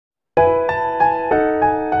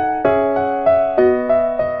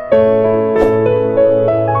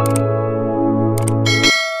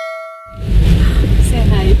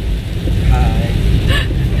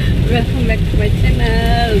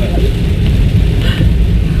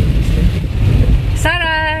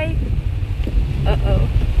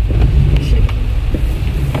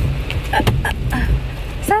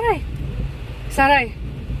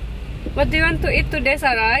What do you want to eat today,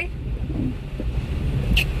 Sarai?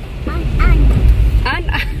 An.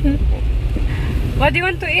 What do you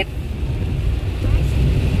want to eat?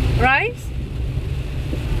 Rice?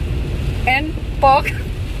 And pork?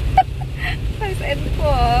 Rice and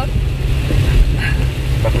pork.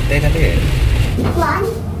 Bakutay tadi. 1,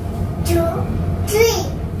 2,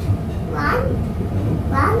 3. 1,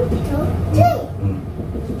 2, 3.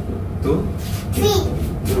 2, 3.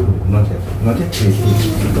 not yet 3.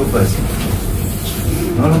 Go first.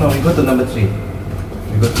 No, we go to number 3. We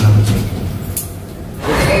go to number 3.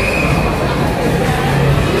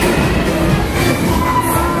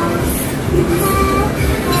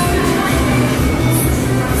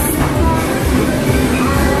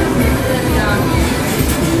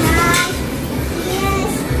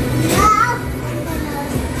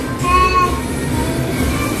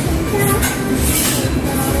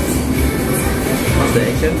 What's the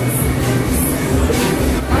action?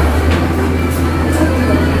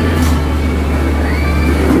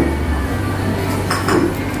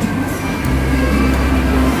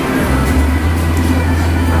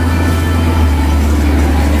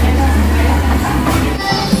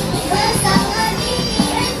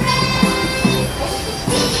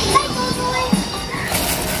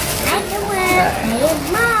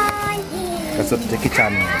 Kasut Jackie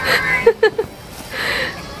Chan.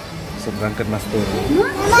 Berangkat mas turun.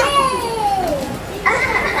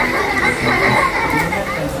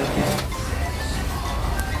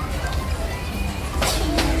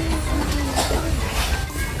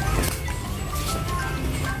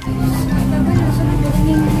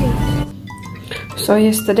 So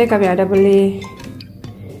yesterday kami ada beli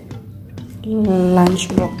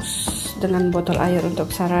lunchbox dengan botol air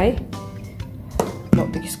untuk Sarai bawa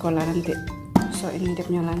pergi sekolah nanti. So ini dia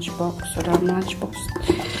punya lunchbox. So dalam lunchbox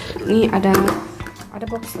ini ada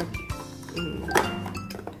box lagi.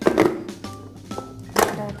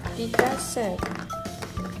 Ada 3 set.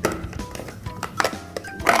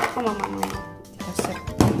 Oh mama 3 set.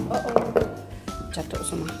 Jatuh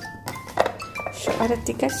semua. So ada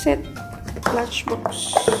 3 set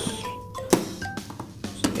lunchbox.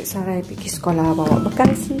 Sampai Sarai pergi sekolah bawa bekal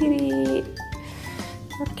sendiri.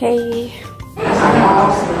 Okay.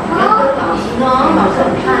 Sarai.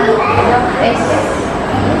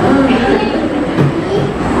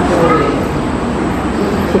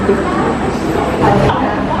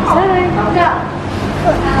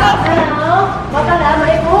 Hello, makan dah sama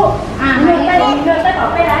ibu. Minum teh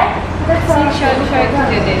kopi dah. Show it to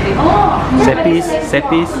your daddy. Set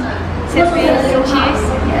piece. Cheese.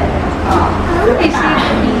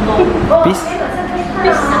 Piece.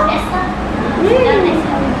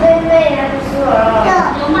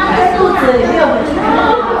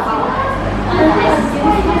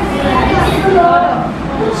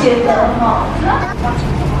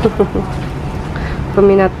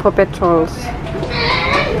 Peminat Paw Patrols.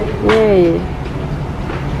 Yay.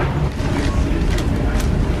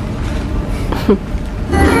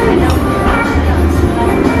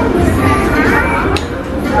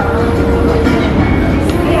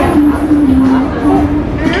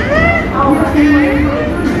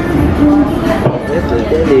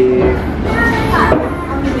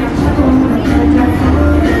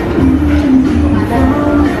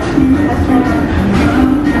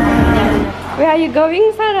 Where are you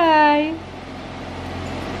going, Sarai?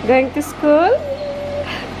 Going to school?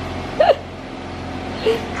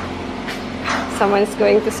 Someone is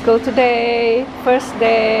going to school today. First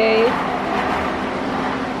day.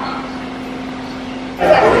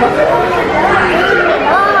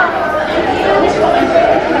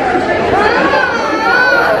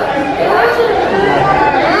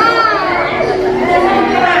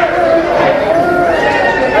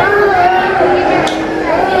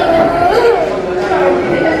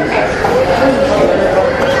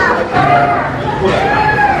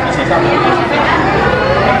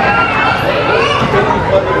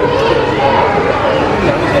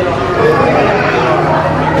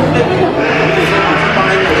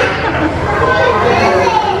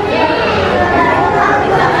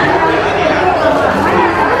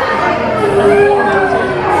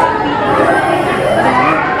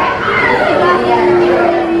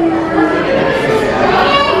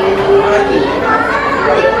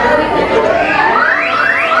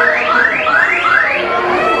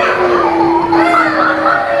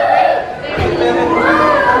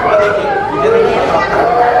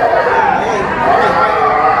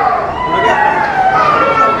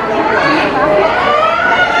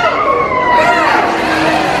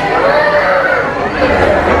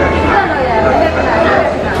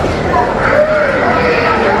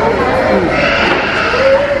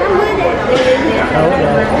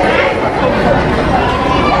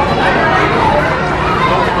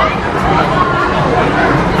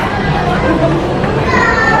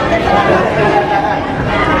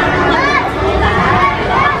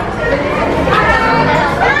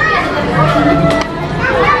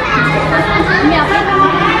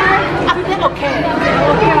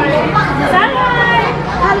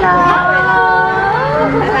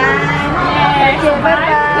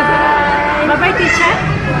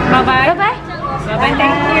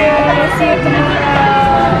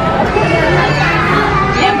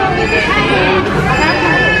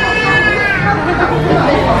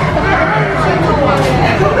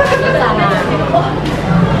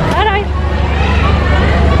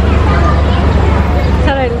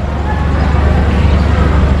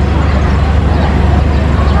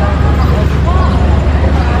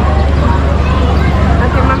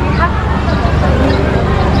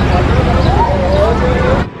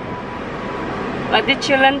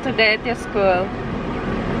 you learn today at your school?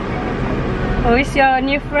 Who is your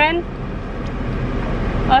new friend?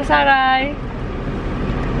 Oh, Sarai.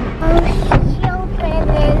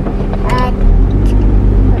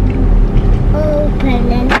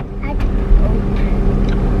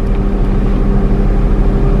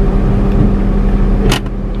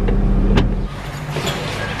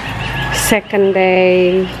 Second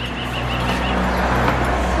day.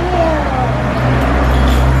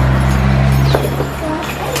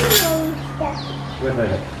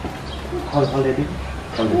 Where? How lady?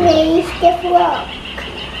 Where is the frog?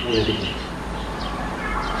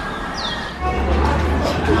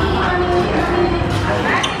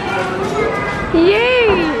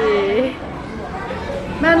 Yay!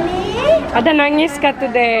 Mami? Ada nangis ka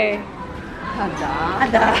today?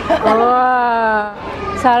 Ada. Wow.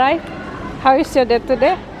 Sarai, how is your day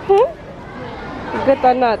today? Good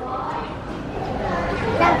or not?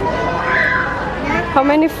 How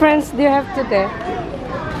many friends do you have today?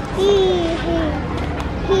 He.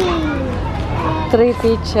 3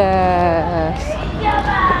 teachers.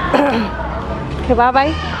 Okay,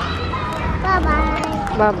 bye-bye.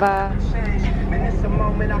 Bye-bye. Bye-bye.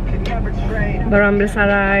 Baru ambil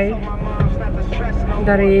Sarai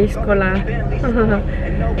dari sekolah.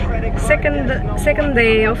 second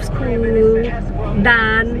day of school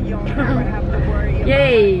done.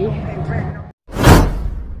 Yay.